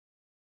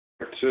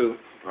too.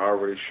 I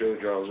already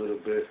showed y'all a little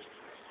bit.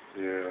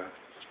 Yeah,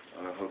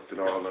 I hooked it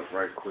all up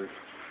right quick.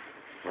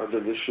 I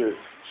did this shit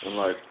in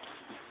like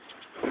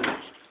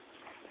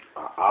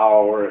an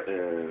hour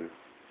and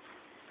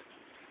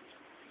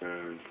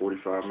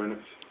 45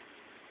 minutes.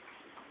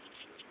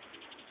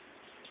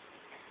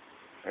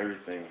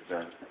 Everything's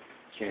done.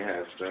 Can't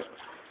have stuff.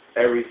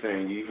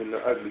 Everything, even the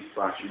ugly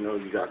spots. You know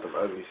you got them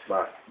ugly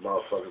spots.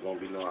 Motherfuckers won't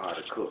be knowing how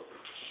to cook.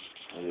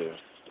 Yeah.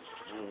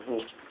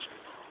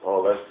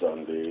 All that's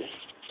done, dude.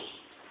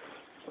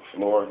 The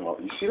floor,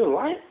 you see the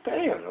light?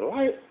 Damn, the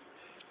light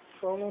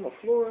falling on the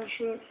floor and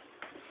shit.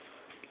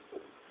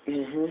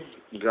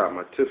 Got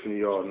my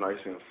Tiffany all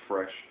nice and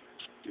fresh.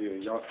 Yeah,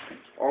 y'all,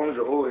 only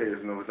the old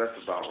heads know what that's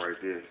about right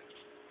there.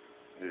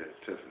 Yeah,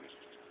 Tiffany.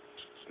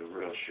 The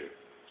real shit.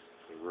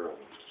 The real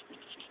one.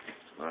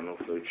 Not no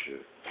fake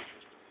shit.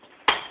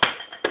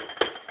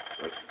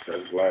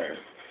 That's glass.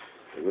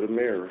 Look at the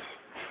mirrors.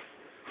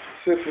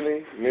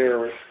 Tiffany,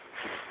 mirrors.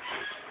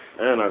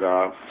 And I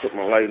gotta put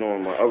my light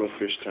on my other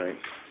fish tank.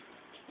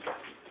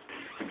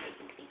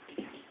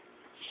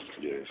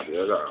 Yeah, see,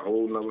 I got a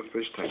whole nother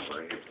fish tank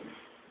right here.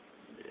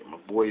 Yeah, my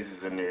boys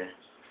is in there.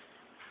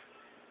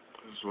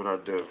 This is what I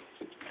do.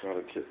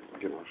 Gotta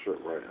get my shirt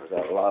right. I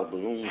got a lot of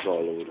balloons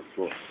all over the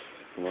floor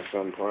for my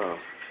son Prime.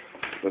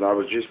 But I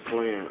was just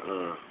playing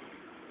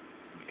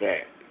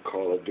that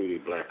Call of Duty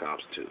Black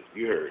Ops 2.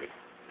 You heard it.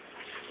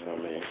 You know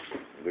what I mean?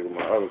 Look at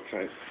my other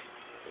tank,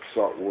 the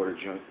saltwater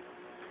junk,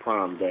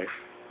 Prime Day.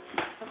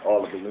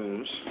 All the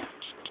balloons.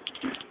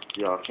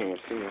 Y'all can't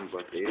see them,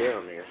 but they're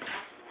down there.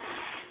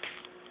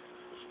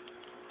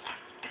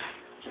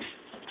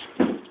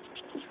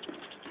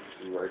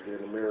 See right there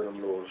in the mirror, them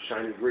little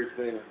shiny great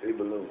things, they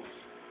balloons.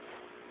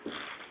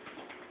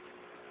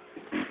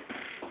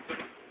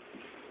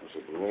 There's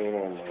a balloon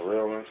on my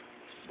railing,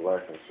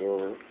 black and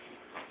silver.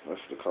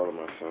 That's the color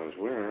my son's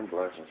wearing,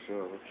 black and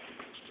silver.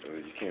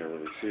 You can't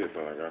really see it,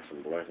 but I got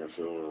some black and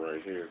silver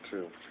right here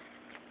too.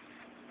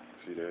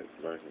 See that?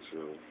 Black and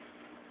silver.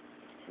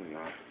 And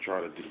I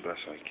try to do the best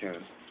I can.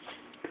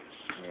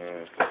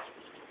 And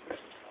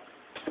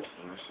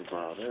that's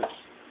about it.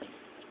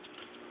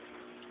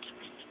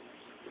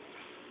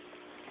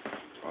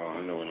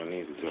 I know what I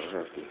need to do. I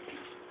have to,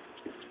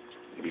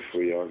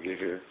 before y'all get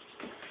here,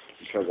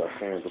 because I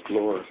sand the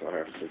floors, I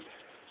have to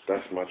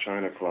dust my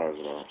china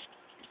closet off.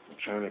 My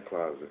china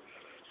closet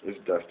is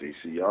dusty.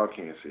 See, y'all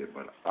can't see it,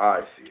 but I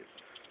see it.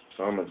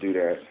 So I'm going to do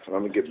that. I'm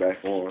going to get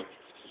back on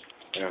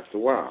after a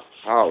while.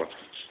 Holla.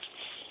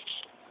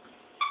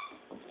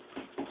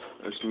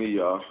 It's me,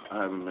 y'all.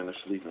 I haven't been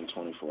asleep in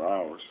 24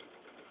 hours.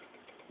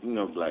 You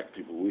know, black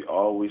people, we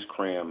always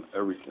cram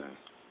everything.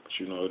 But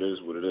you know, it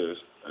is what it is.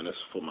 And it's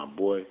for my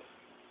boy.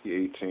 He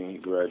 18, he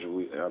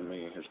graduated. I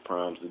mean, his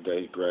prime's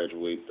today. He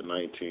graduated the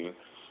 19.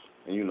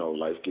 And you know,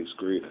 life gets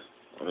greater.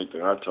 Only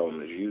thing I told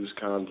him is use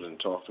condoms and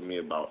talk to me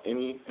about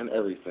any and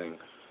everything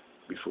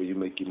before you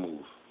make your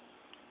move.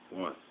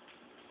 One.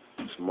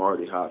 It's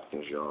Marty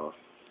Hopkins, y'all.